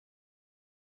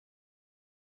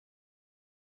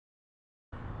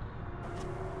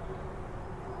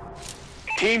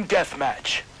Team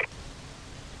deathmatch.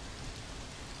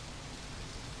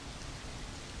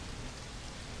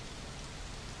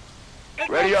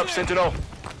 Ready up, Sentinel.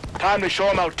 Time to show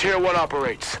them how Tier 1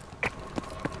 operates.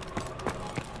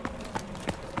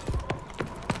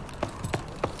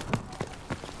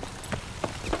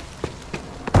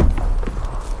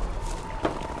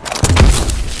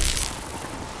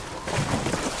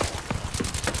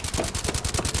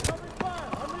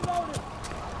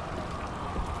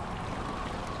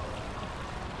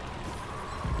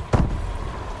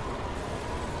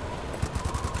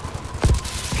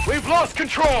 We've lost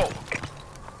control!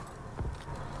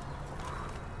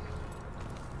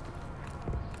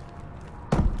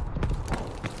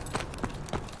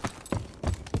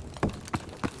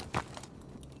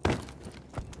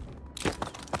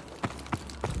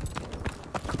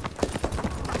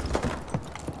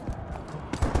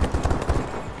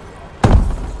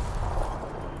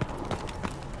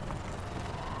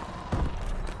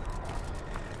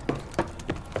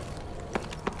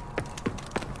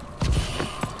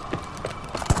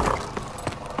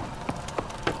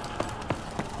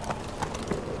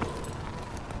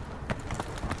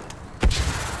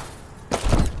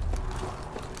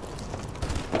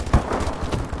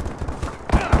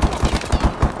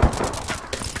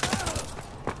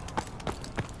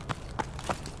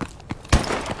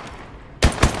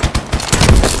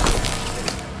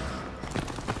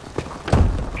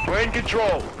 We're in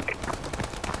control.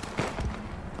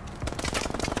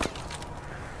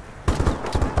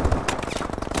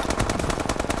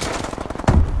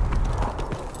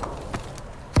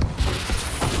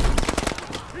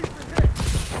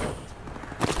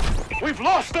 We've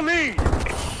lost the lead.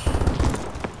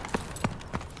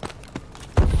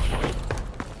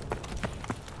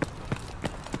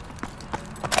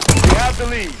 We have the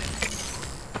lead.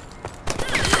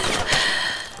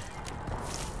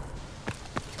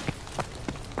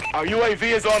 Our UAV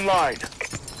is online.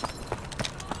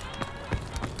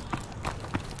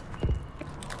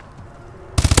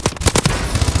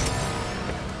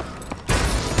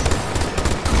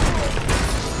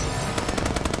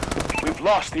 We've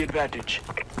lost the advantage.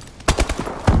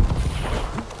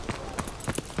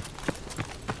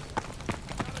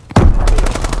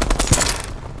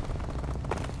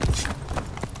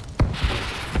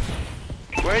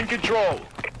 We're in control.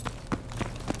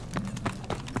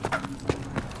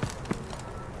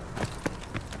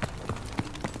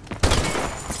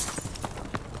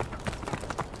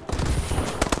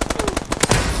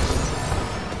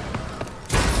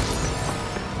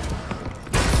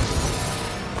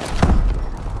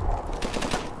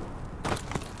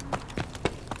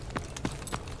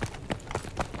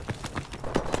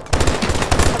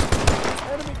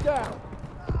 Down.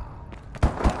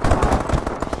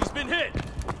 He's been hit.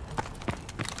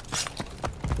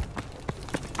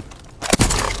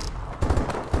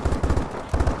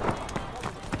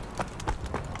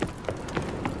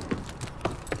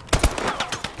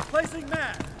 Placing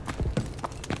mag.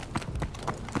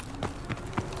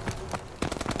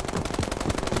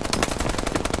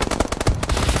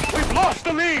 We've lost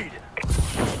the lead.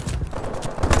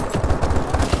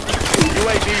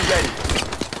 UAV ready.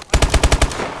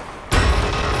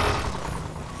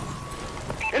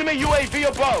 Enemy UAV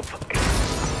above!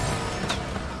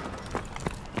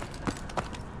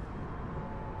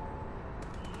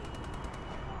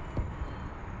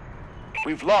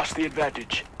 We've lost the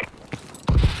advantage.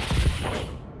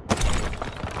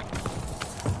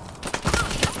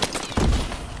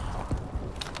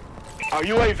 Our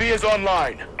UAV is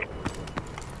online.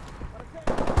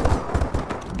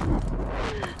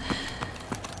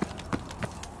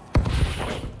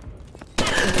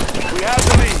 We have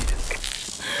the lead.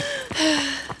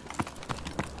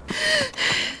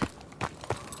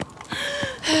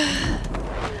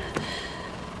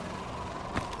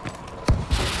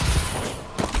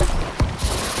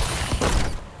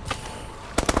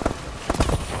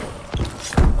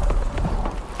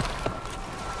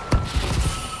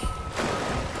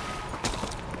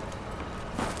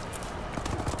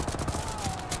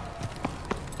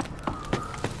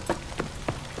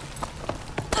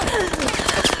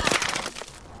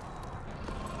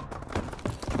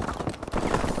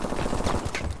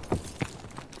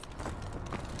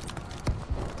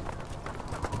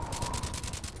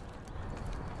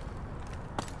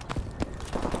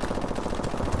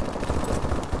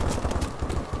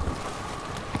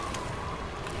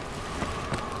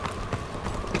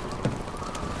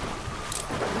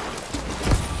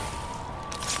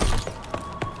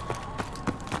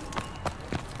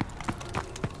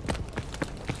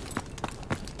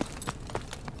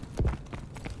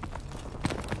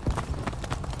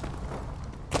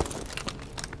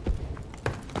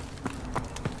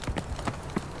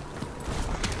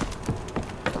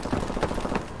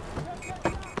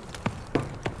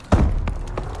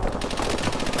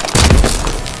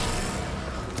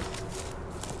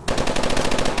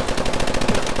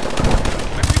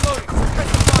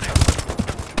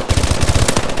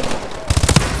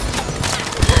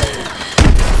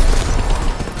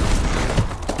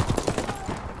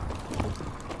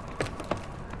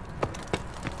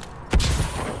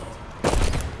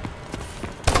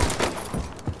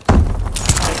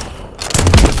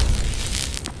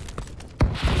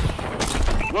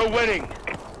 Still winning.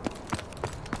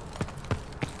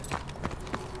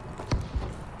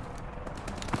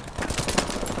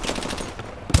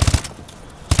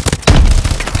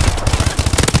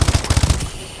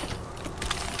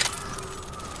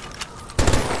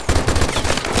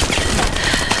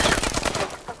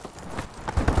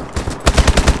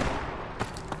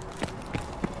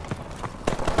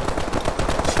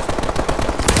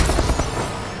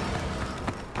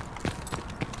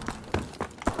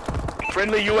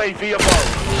 Friendly UAV above.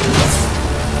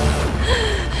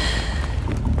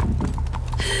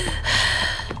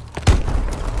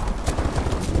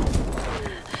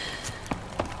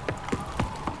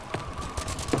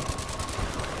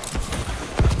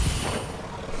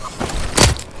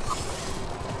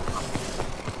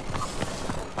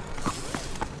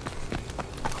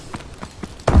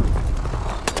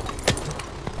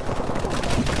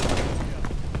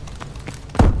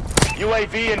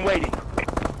 UAV in waiting.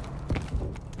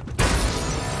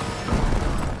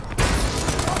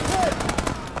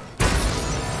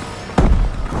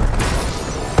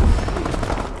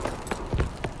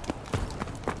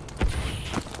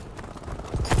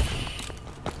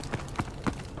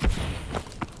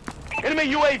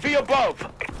 Enemy UAV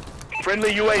above.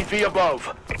 Friendly UAV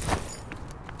above.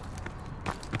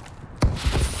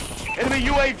 Enemy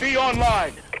UAV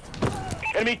online.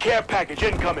 Enemy care package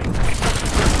incoming.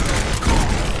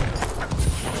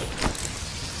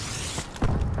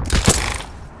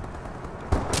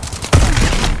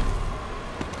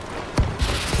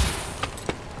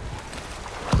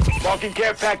 Marking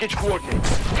care package coordinates.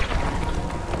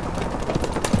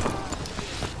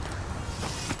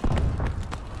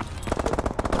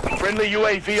 Friendly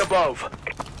UAV above.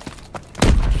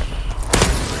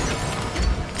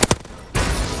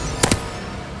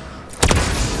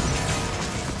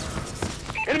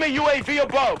 Enemy UAV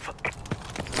above.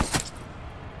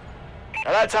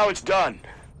 Now that's how it's done.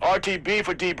 RTB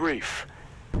for debrief.